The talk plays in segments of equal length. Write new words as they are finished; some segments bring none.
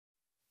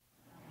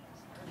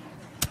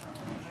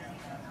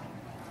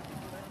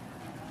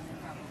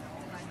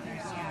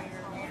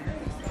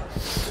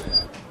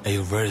Hey,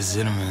 you ready,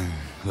 gentlemen?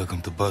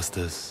 Welcome to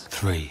Bastarz.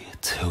 3,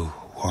 2,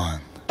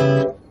 1.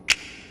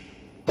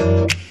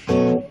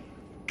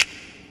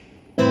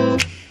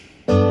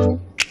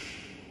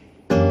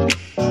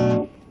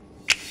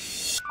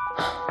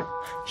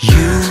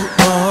 You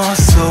are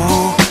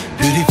so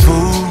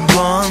beautiful,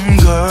 one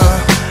girl.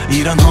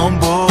 이런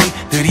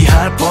homeboy들이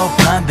할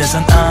법한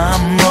데선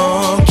안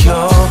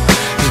먹혀.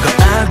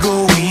 그거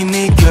알고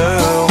있니,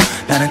 girl?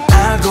 나는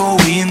알고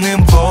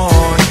있는 boy.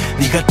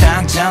 네가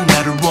당장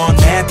나를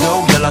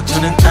원해도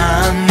연락처는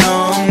안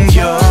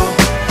넘겨.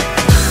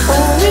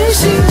 오늘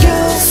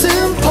신경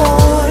쓴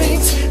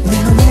point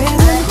내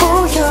눈에는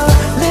보여.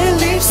 내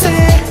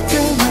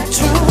립색을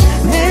맞춰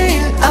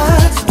내일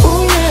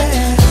oh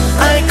yeah.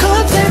 Eye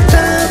contact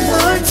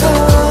널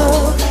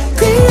더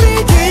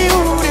귀를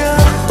기울여.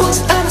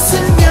 보지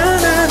않았으면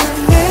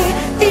하는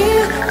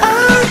내일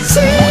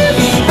아침.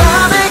 이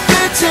밤의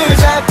끝을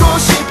잡고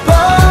싶어.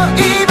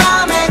 이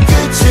밤의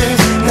끝을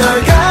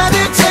널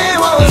가득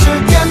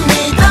채워줄게.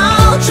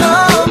 믿어줘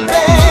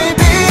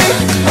baby.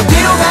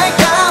 어디로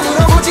갈까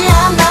물어보지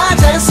않아.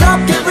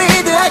 자연스럽게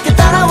리드할게.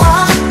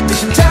 따라와. 내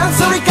심장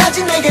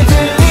소리까지 내게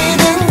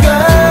들리는 걸.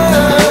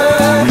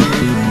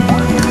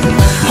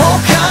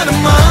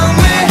 혹하는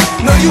마음에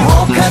널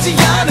유혹하지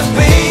않아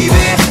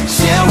baby.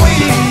 Shall we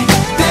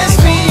dance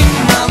me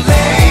my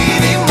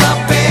lady my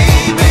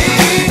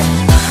baby.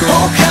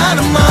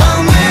 혹하는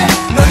마음에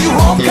널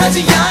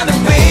유혹하지 않아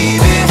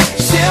baby.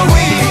 Shall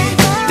we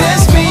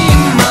dance me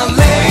my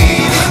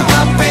lady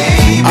my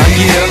baby.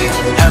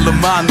 Hello,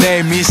 my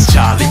name is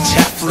Charlie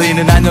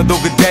Chaplin은 아녀도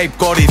그대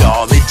입꼬리를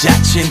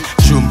올리자친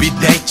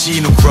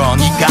준비됐지.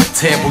 누렁이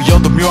같아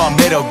보여도 묘한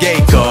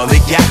매력에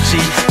걸리겠지.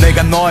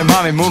 내가 너의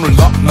맘에 문을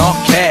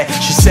넉넉해.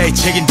 She say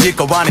책임질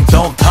거 아닌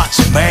don't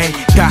touch me.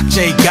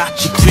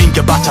 깍쟁이같이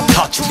튕겨봤자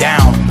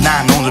touchdown.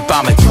 난 오늘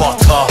밤에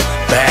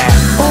quarterback.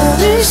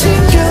 오늘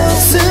신경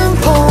쓴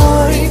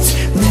point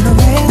내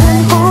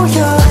눈에는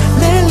보여.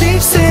 내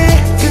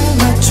립색을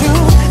맞춰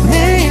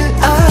내일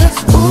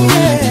oh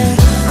yeah.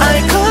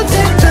 Eye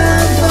contact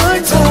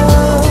널 더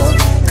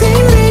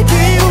귀를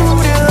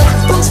기울여.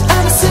 보지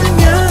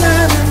않았으면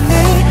하는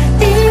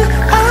내일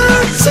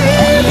아침.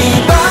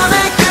 이 밤의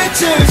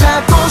끝을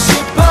잡고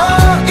싶어.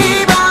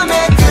 이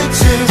밤의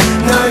끝을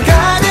널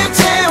가득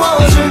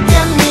채워줄게.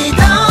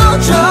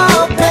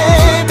 믿어줘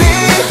baby.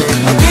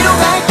 어디로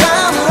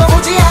갈까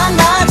물어보지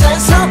않아.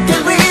 자연스럽게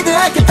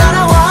리드할게.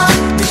 따라와.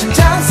 내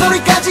심장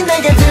소리까지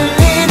내게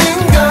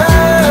들리는 걸.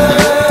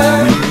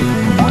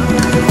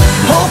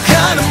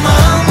 혹하는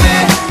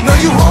마음에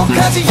널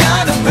유혹하지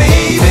않아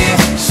baby.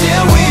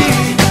 Shall we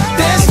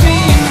dance me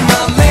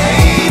my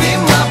lady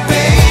my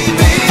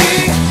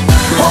baby.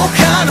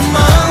 혹하는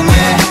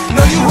마음에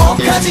널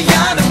유혹하지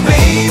않아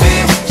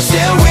baby.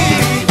 Shall we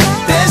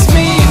dance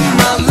me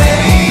my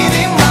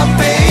lady my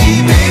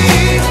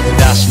baby.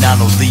 다시 난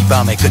오늘 이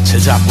밤의 끝을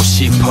잡고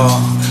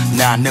싶어.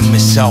 나는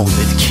miss all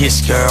the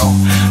kiss girl.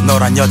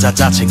 너란 여자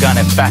자체가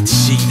내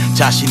fantasy.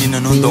 자신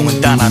있는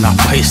운동은 단 하나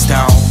face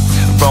down.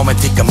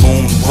 로맨틱한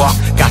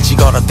moonwalk 같이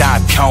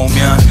걸어다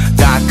펴면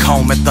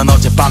달콤했던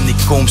어젯밤 네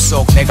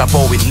꿈속 내가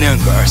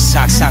보이는 걸.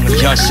 상상을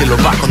현실로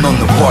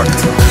바꿔놓는 word.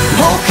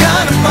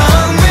 혹하는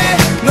마음에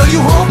널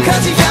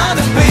유혹하지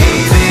않아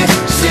baby.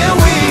 Shall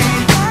we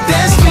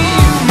dance me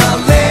my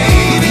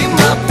lady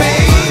my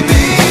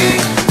baby.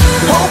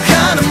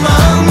 혹하는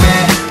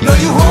마음에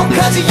널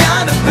유혹하지 않아